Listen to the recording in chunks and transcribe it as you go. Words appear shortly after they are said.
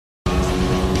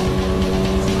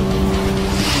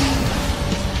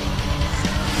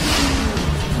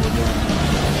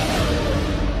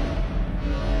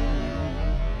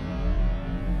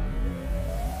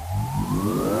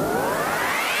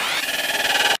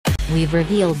We've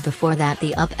revealed before that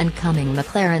the up-and-coming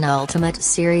McLaren Ultimate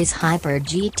Series Hyper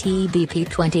GT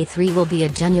BP23 will be a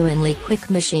genuinely quick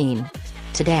machine.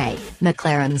 Today,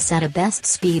 McLaren set a best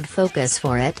speed focus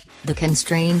for it. The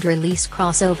constrained release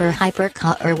crossover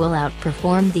hypercar will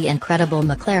outperform the incredible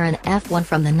McLaren F1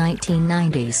 from the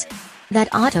 1990s.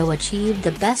 That auto achieved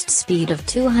the best speed of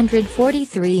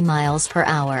 243 miles per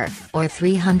hour, or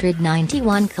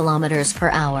 391 kilometers per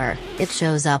hour. It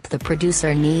shows up the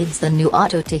producer needs the new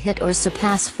auto to hit or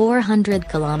surpass 400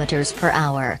 kilometers per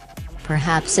hour.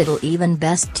 Perhaps it'll even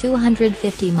best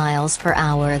 250 miles per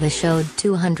hour. The showed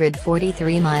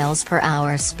 243 miles per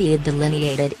hour speed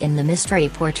delineated in the mystery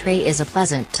portray is a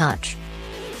pleasant touch.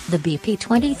 The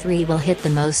BP23 will hit the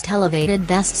most elevated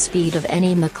best speed of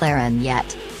any McLaren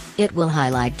yet. It will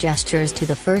highlight gestures to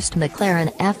the first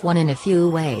McLaren F1 in a few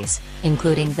ways,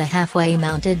 including the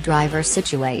halfway-mounted driver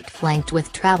situate flanked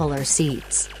with traveler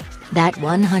seats. That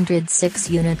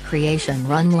 106-unit creation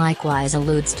run likewise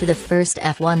alludes to the first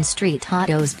F1 Street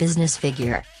Auto's business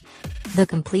figure. The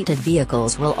completed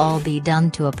vehicles will all be done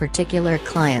to a particular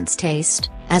client's taste,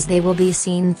 as they will be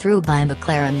seen through by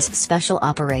McLaren's Special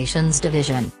Operations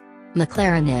Division.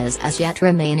 McLaren is as yet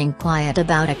remaining quiet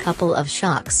about a couple of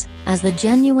shocks, as the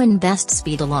genuine best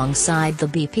speed alongside the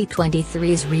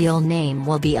BP23's real name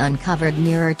will be uncovered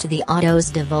nearer to the auto's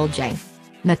divulging.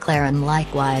 McLaren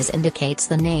likewise indicates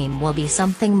the name will be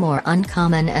something more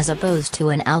uncommon as opposed to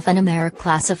an alphanumeric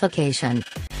classification.